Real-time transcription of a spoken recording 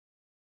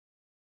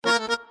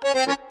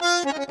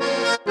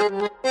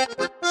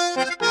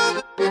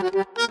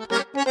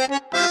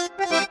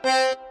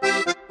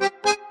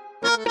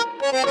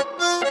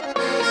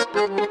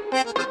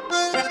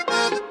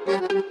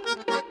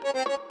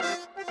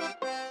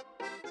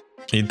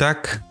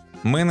Итак,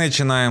 мы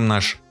начинаем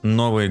наш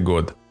Новый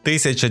год,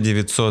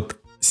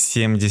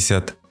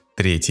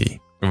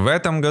 1973. В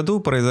этом году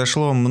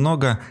произошло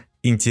много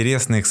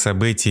интересных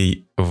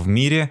событий в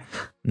мире,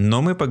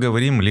 но мы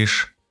поговорим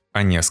лишь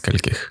о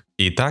нескольких.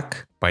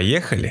 Итак,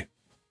 поехали!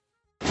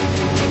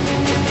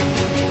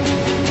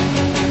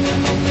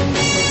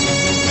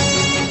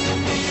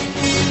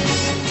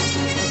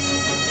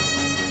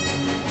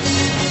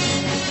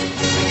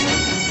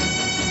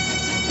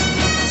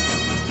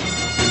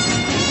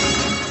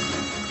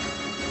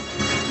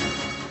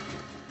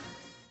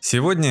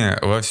 Сегодня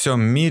во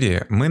всем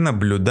мире мы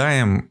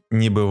наблюдаем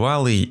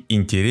небывалый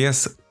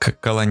интерес к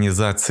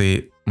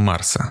колонизации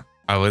Марса.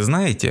 А вы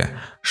знаете,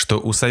 что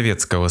у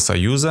Советского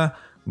Союза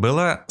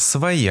была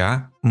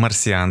своя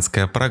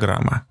марсианская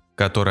программа,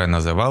 которая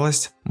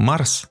называлась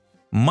 «Марс».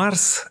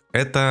 Марс –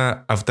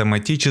 это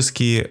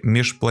автоматические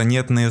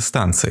межпланетные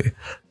станции,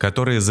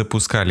 которые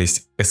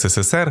запускались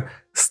СССР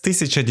с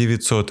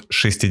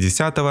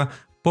 1960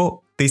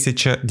 по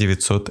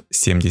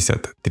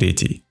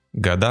 1973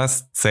 года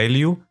с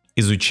целью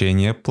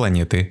изучения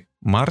планеты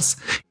Марс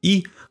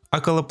и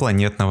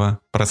околопланетного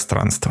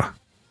пространства.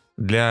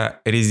 Для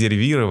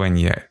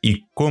резервирования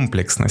и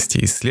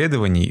комплексности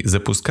исследований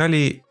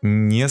запускали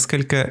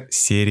несколько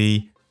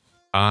серий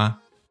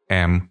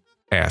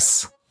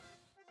АМС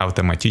 –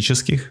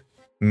 автоматических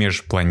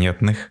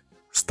межпланетных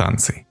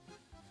станций.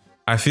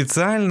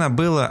 Официально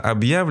было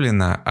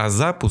объявлено о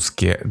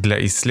запуске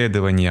для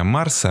исследования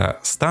Марса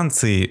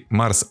станции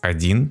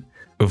Марс-1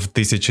 в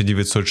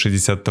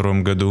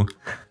 1962 году,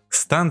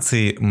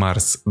 станции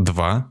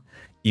Марс-2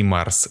 и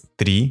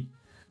Марс-3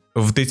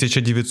 в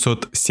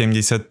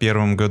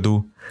 1971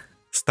 году,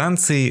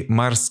 станции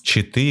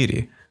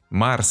Марс-4,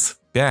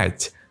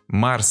 Марс-5,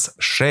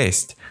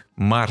 Марс-6,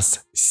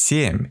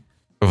 Марс-7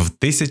 в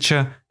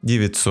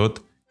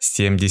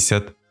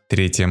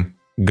 1973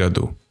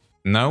 году.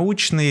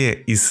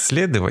 Научные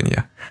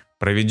исследования,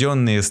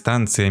 проведенные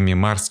станциями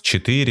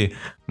Марс-4,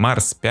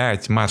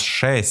 Марс-5,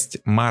 Марс-6,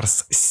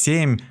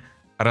 Марс-7,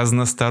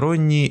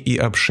 разносторонние и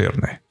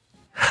обширны.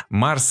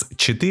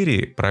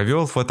 Марс-4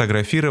 провел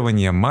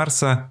фотографирование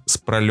Марса с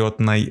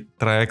пролетной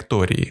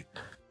траектории.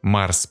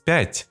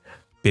 Марс-5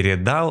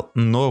 передал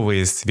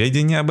новые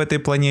сведения об этой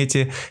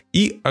планете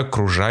и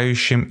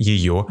окружающем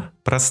ее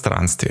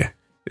пространстве.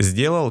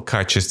 Сделал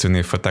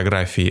качественные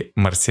фотографии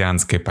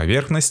марсианской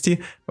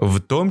поверхности,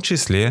 в том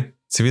числе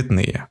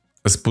цветные.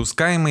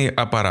 Спускаемый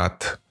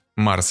аппарат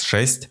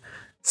Марс-6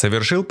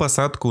 совершил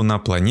посадку на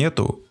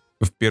планету,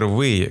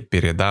 впервые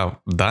передав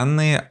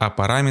данные о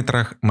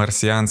параметрах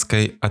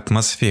марсианской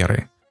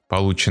атмосферы,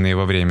 полученные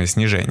во время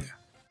снижения.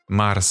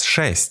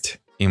 Марс-6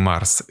 и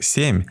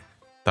Марс-7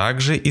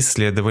 также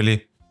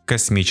исследовали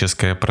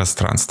космическое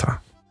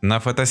пространство. На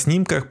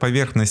фотоснимках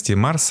поверхности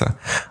Марса,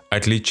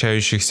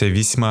 отличающихся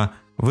весьма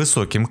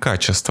высоким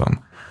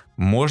качеством,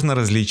 можно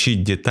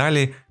различить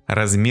детали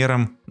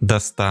размером до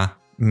 100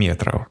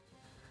 метров.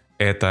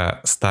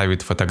 Это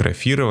ставит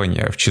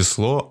фотографирование в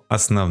число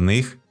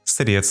основных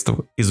средств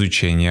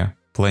изучения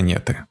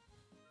планеты.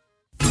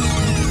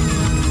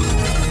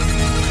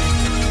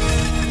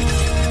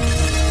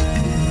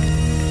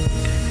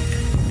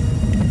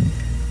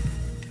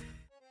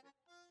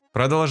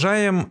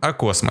 Продолжаем о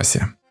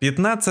космосе.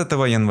 15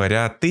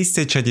 января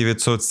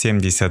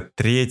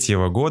 1973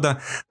 года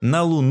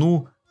на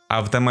Луну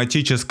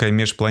автоматической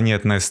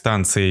межпланетной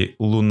станцией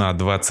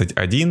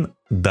Луна-21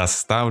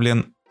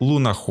 доставлен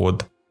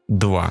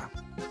луноход-2.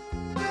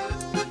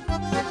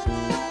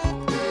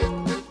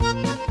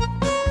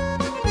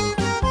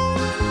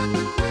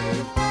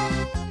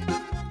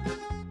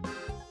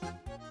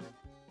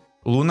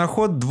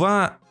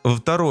 Луноход-2 –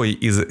 второй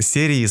из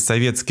серии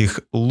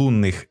советских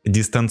лунных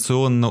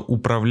дистанционно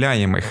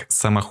управляемых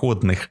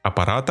самоходных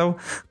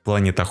аппаратов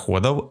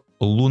планетоходов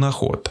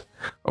 «Луноход».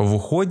 В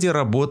ходе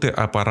работы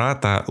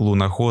аппарата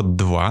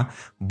 «Луноход-2»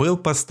 был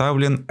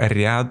поставлен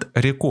ряд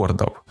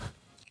рекордов.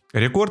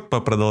 Рекорд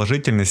по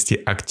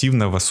продолжительности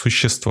активного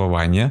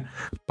существования,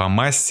 по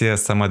массе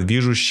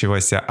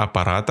самодвижущегося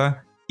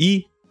аппарата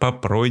и по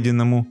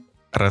пройденному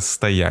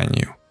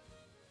расстоянию.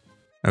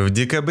 В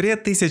декабре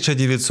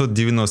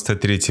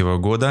 1993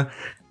 года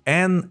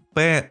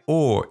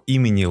НПО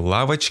имени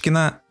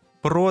Лавочкина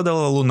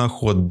продала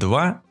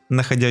Луноход-2,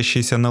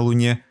 находящийся на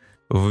Луне,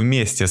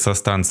 вместе со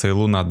станцией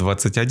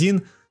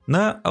Луна-21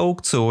 на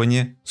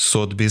аукционе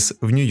Сотбис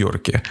в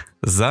Нью-Йорке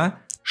за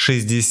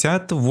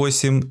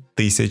 $68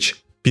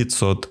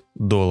 500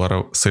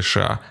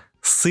 США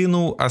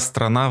сыну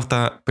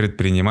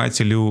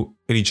астронавта-предпринимателю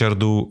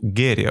Ричарду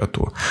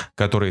Герриоту,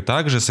 который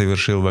также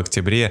совершил в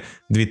октябре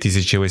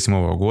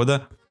 2008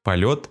 года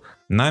полет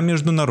на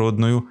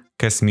Международную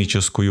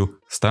космическую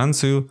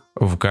станцию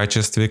в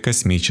качестве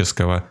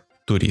космического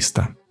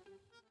туриста.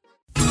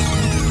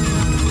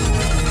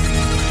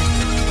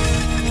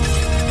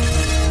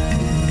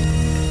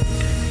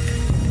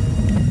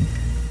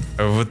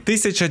 В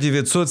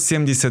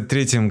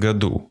 1973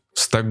 году в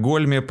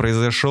Стокгольме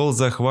произошел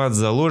захват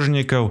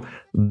заложников,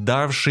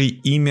 давший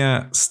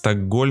имя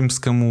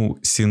Стокгольмскому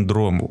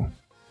синдрому.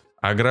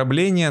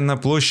 Ограбление на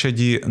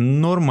площади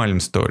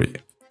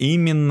Нормальмстори.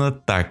 Именно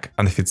так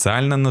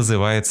официально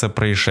называется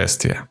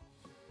происшествие.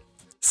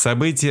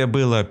 Событие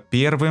было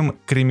первым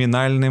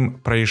криминальным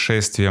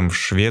происшествием в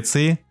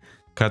Швеции,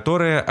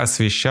 которое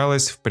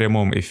освещалось в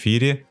прямом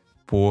эфире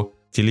по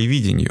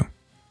телевидению.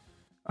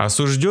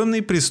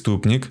 Осужденный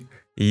преступник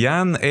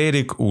Ян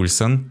Эрик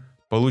Ульсон,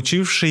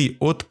 получивший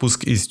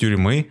отпуск из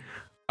тюрьмы,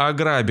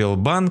 ограбил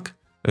банк,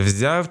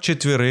 взяв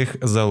 4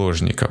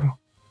 заложников.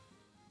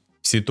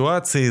 В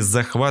ситуации с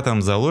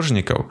захватом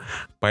заложников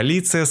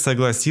полиция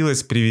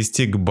согласилась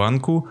привести к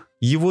банку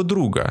его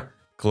друга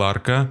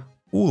Кларка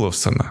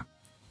Уловсона.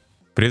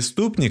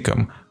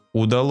 Преступникам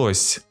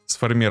удалось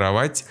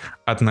сформировать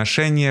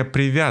отношения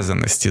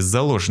привязанности с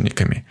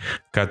заложниками,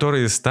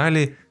 которые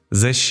стали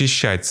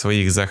защищать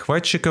своих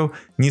захватчиков,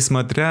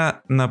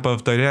 несмотря на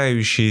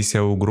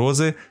повторяющиеся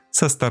угрозы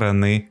со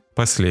стороны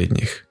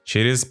последних.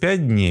 Через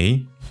 5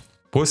 дней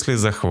после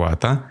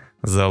захвата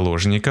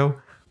заложников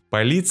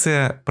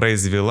полиция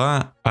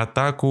произвела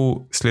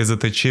атаку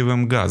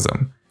слезоточивым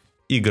газом,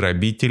 и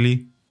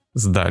грабители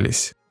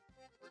сдались.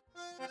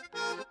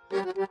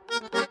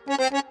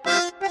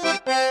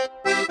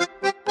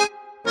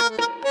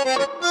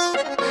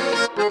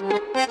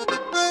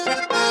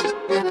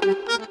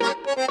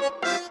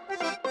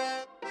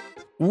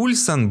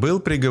 Ульсон был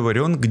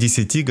приговорен к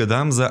 10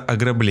 годам за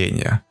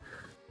ограбление,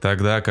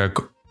 тогда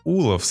как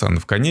Уловсон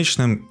в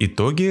конечном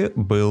итоге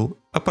был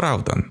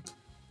оправдан.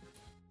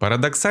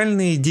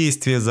 Парадоксальные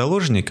действия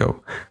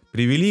заложников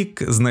привели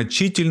к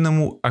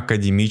значительному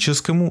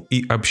академическому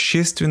и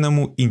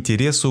общественному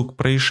интересу к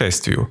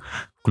происшествию,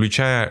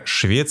 включая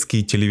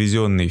шведский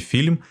телевизионный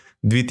фильм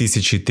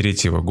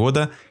 2003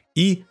 года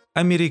и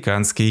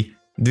американский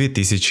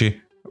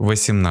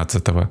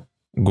 2018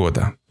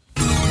 года.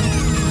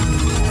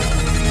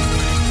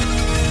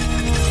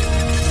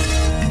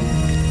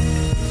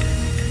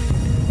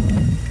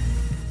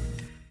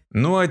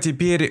 Ну а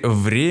теперь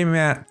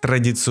время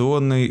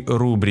традиционной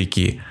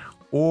рубрики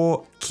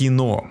 «О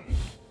кино».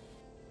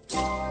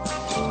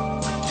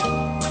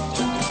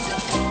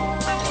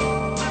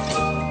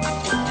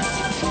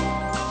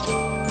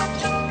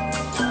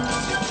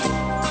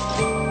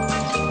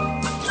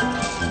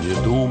 Не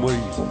думай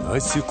о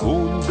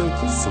секундах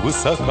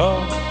свысока,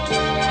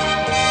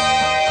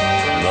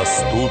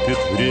 наступит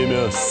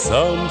время,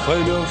 сам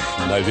поймешь,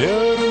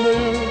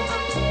 наверное.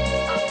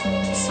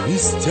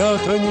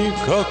 Свистят они,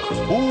 как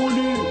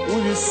пули у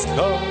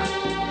виска.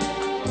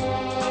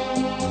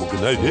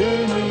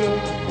 Мгновение,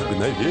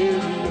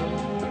 мгновение,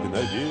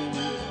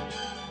 мгновение.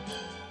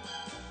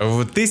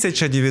 В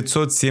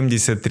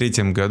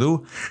 1973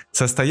 году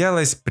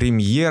состоялась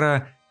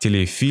премьера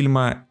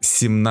телефильма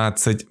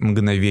 «17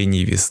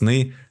 мгновений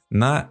весны»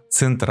 на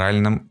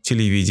Центральном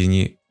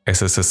телевидении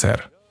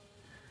СССР.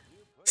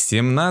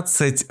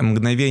 «17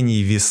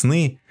 мгновений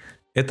весны» —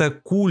 это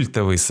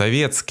культовый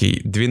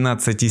советский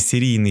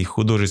 12-серийный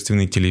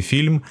художественный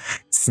телефильм,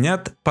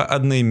 снят по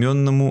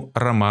одноименному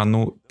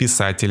роману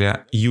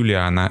писателя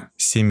Юлиана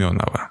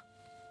Семенова.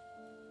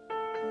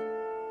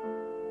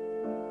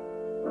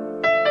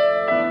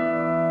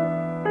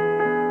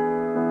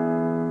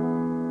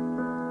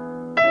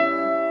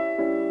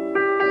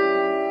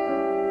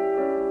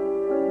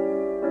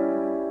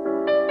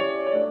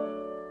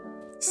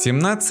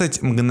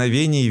 «17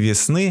 мгновений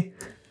весны»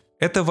 —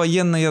 это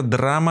военная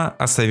драма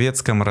о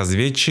советском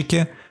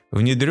разведчике,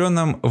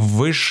 внедренном в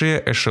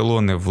высшие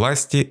эшелоны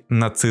власти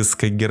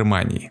нацистской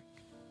Германии.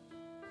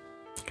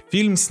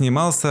 Фильм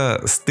снимался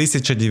с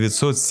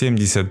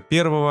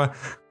 1971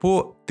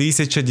 по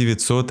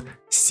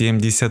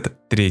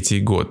 1973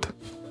 год.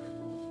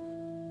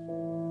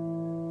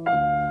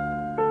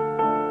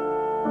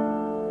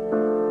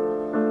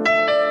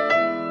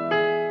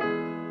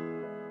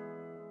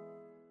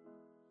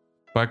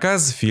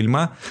 Показ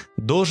фильма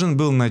должен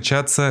был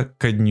начаться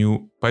ко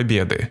Дню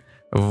Победы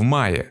в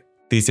мае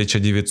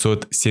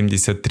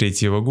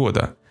 1973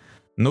 года,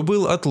 но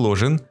был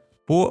отложен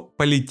по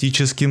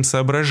политическим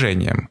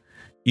соображениям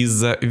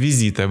из-за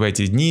визита в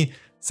эти дни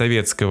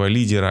советского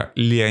лидера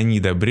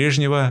Леонида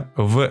Брежнева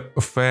в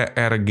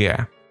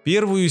ФРГ.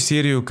 Первую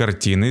серию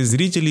картины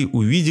зрители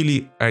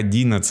увидели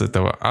 11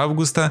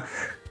 августа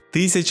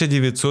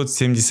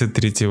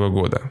 1973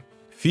 года.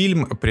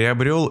 Фильм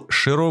приобрел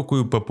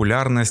широкую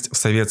популярность в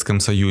Советском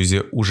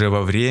Союзе уже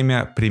во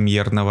время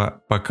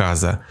премьерного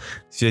показа,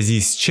 в связи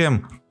с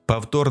чем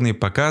повторный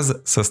показ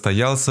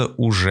состоялся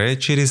уже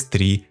через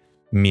 3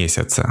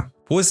 месяца.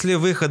 После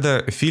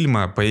выхода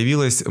фильма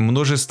появилось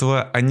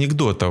множество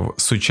анекдотов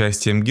с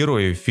участием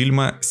героев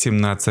фильма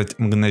 «17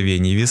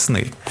 мгновений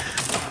весны».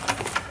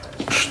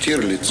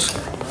 Штирлиц,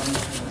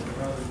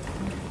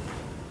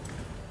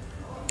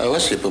 а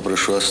вас я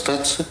попрошу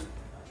остаться?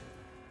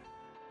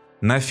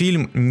 На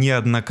фильм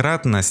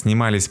неоднократно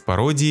снимались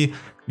пародии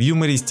в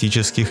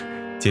юмористических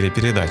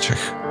телепередачах.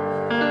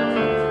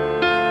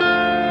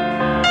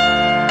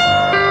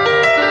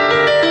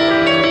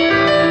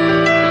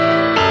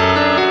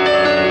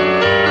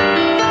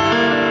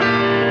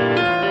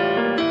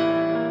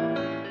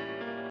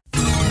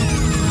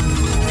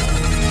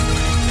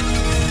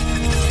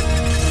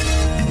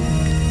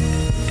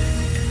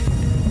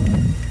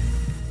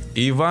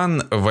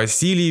 Иван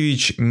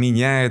Васильевич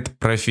меняет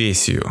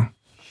профессию.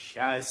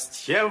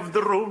 Счастье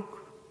вдруг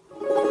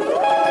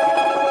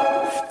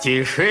в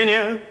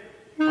тишине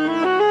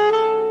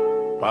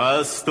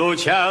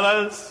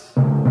постучалось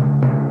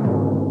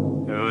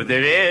в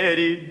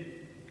двери.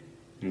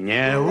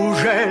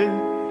 Неужели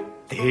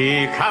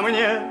ты ко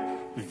мне?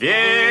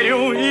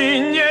 Верю и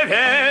не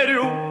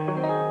верю.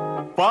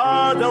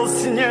 Падал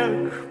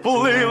снег,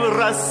 плыл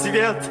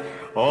рассвет,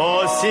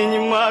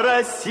 осень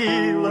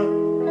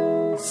моросила.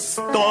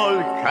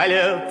 Столько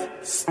лет,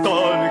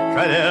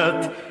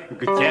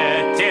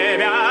 где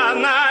тебя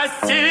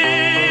носила.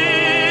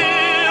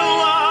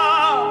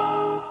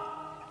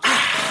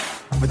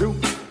 Вдруг,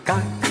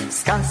 как в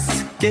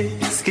сказке,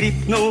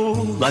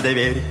 скрипнула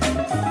дверь.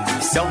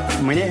 Все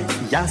мне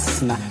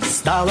ясно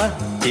стало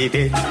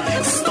теперь.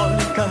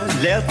 Столько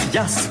лет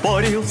я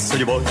спорил с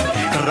судьбой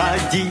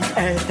ради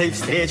этой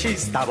встречи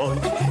с тобой.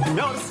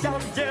 Мерз я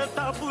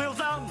где-то, плыл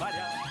за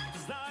моря.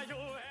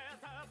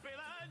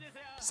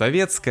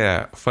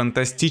 Советская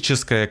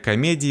фантастическая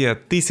комедия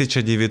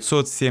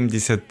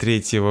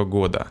 1973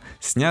 года,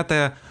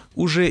 снятая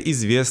уже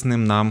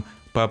известным нам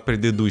по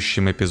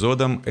предыдущим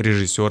эпизодам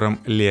режиссером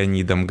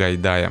Леонидом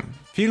Гайдаем.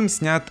 Фильм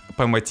снят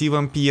по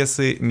мотивам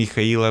пьесы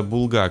Михаила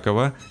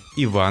Булгакова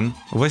 «Иван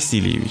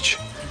Васильевич».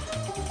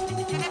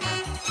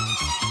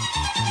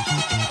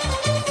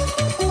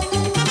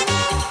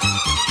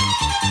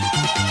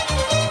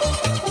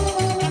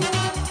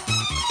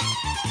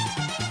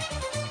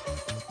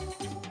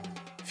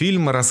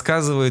 Фильм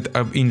рассказывает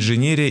об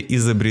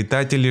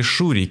инженере-изобретателе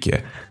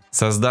Шурике,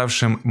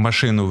 создавшем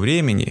машину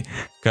времени,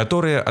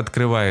 которая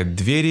открывает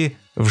двери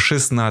в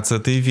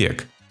 16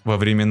 век, во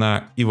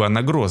времена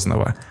Ивана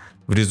Грозного,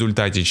 в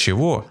результате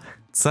чего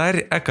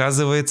царь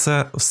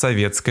оказывается в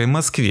советской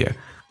Москве,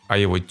 а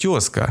его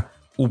тезка,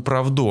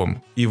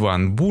 управдом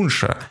Иван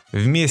Бунша,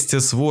 вместе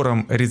с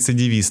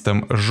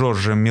вором-рецидивистом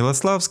Жоржем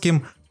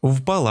Милославским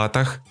в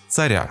палатах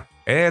царя.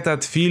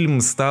 Этот фильм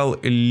стал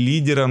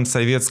лидером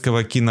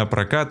советского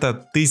кинопроката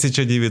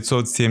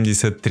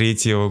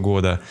 1973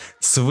 года.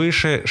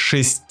 Свыше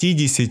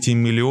 60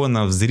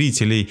 миллионов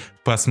зрителей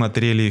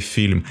посмотрели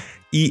фильм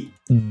и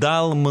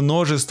дал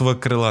множество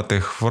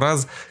крылатых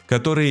фраз,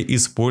 которые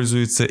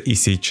используются и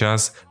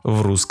сейчас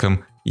в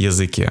русском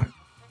языке.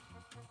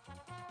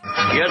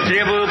 Я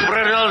требую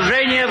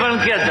продолжения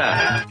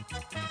банкета.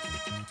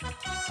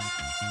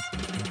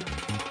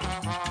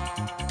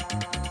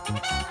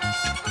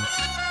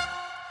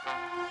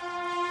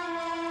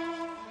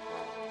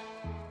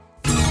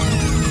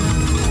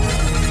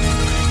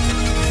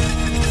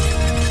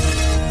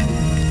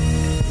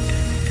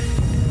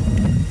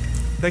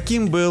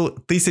 Таким был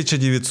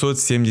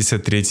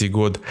 1973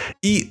 год.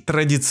 И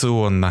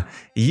традиционно,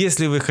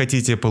 если вы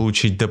хотите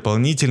получить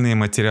дополнительные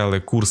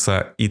материалы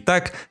курса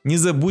 «Итак», не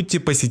забудьте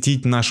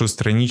посетить нашу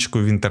страничку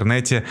в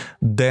интернете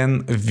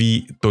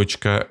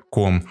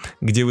denv.com,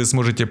 где вы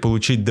сможете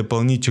получить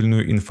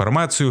дополнительную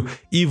информацию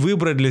и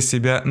выбрать для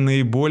себя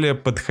наиболее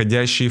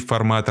подходящий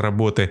формат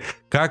работы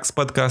как с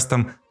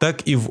подкастом,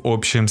 так и в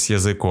общем с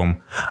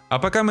языком. А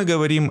пока мы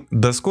говорим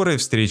до скорой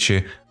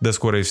встречи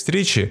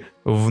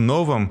в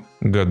новом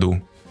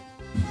году.